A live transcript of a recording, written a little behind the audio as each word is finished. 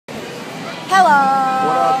Hello.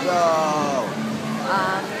 What up, though?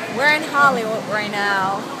 We're in Hollywood right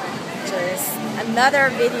now. Just another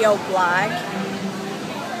video blog.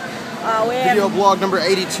 Video blog number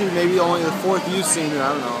 82, maybe only the fourth you've seen it.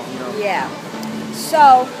 I don't know. You know. Yeah.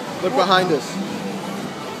 So Look behind us.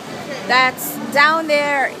 that's down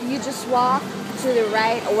there. You just walk to the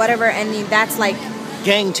right or whatever, and that's like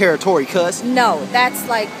Gang territory, cuz. no, that's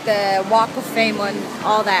like the Walk of Fame and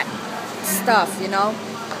all that stuff, you know.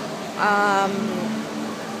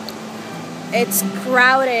 It's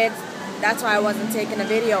crowded. That's why I wasn't taking a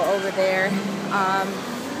video over there.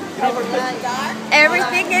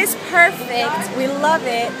 Everything is perfect. We love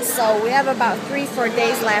it. So we have about 3-4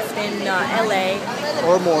 days left in LA.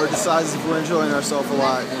 Or more. Decides if we're enjoying ourselves a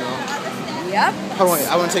lot, you know. Yep. Hold on,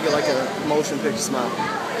 I want to take it like a motion picture smile.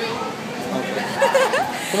 Okay.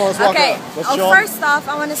 Come on, let's walk Okay. up. Let's show First off,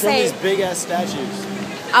 I want to show say these big ass statues.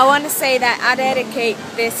 I want to say that I dedicate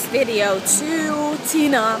this video to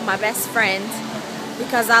Tina, my best friend,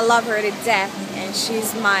 because I love her to death, and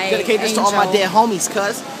she's my Dedicate this angel. to all my dead homies,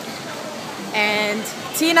 cuz. And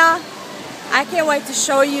Tina, I can't wait to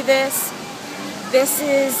show you this. This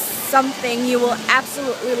is something you will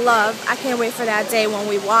absolutely love. I can't wait for that day when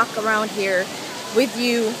we walk around here with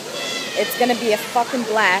you. It's gonna be a fucking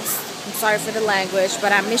blast. I'm sorry for the language,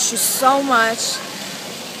 but I miss you so much.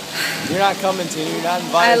 You're not coming, Tina. You're not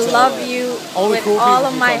I invited. love you Only with cool all people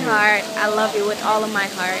of can my come here. heart. I love you with all of my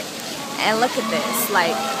heart. And look at this,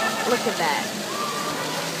 like, look at that.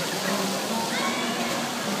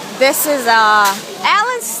 This is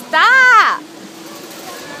Alan, stop!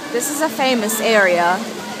 This is a famous area.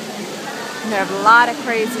 We have a lot of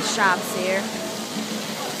crazy shops here.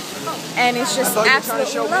 And it's just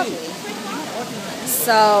absolutely lovely.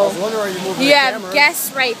 So, I was wondering, are you moving you the have camera?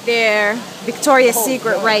 Guess right there, Victoria's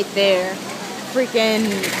Secret God. right there, freaking,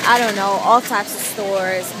 I don't know, all types of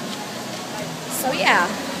stores. So yeah,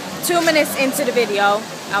 2 minutes into the video,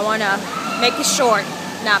 I want to make it short,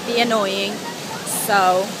 not be annoying.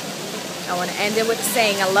 So, I want to end it with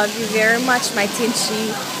saying I love you very much, my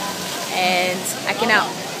Tinchi, and I can out.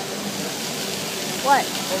 What?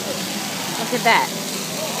 Look at that.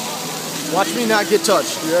 Watch me not get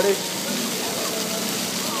touched. You ready?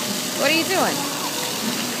 What are you doing?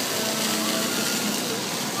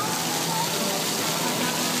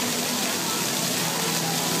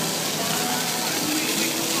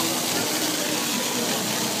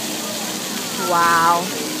 Wow.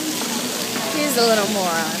 He's a little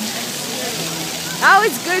moron. Oh,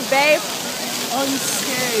 it's good, babe.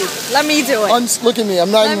 Unscathed. Let me do it. Look at me. I'm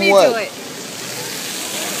not Let even me wet. do it.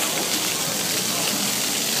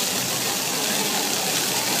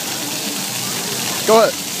 Go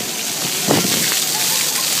ahead.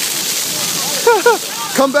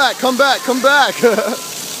 Come back, come back, come back. I'm a little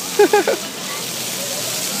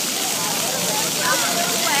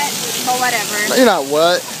wet, but whatever. You're not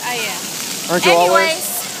wet. I am. Aren't you always?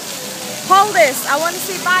 Anyways, hold this. I want to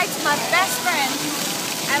say bye to my best friend.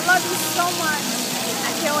 I love you so much.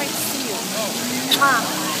 I can't wait to see you. Mwah.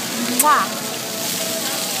 Mwah.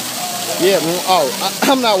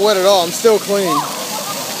 Yeah, I'm not wet at all. I'm still clean.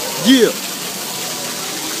 Yeah.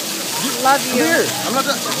 Love you. Here. I'm not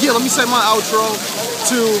done. Yeah, let me say my outro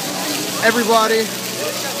to everybody.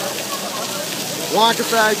 Wonka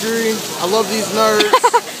Factory. I love these nerds.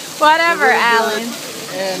 Whatever, Really Alan. good.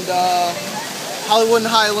 And Hollywood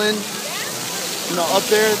and Highland. You know, up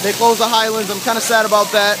there. They closed the Highlands. I'm kind of sad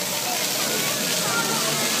about that.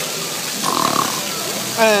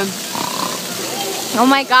 And Oh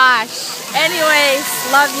my gosh. Anyways,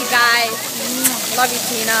 love you guys. Love you,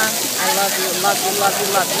 Tina. I love you, love you, love you,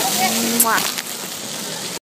 love you. Mwah.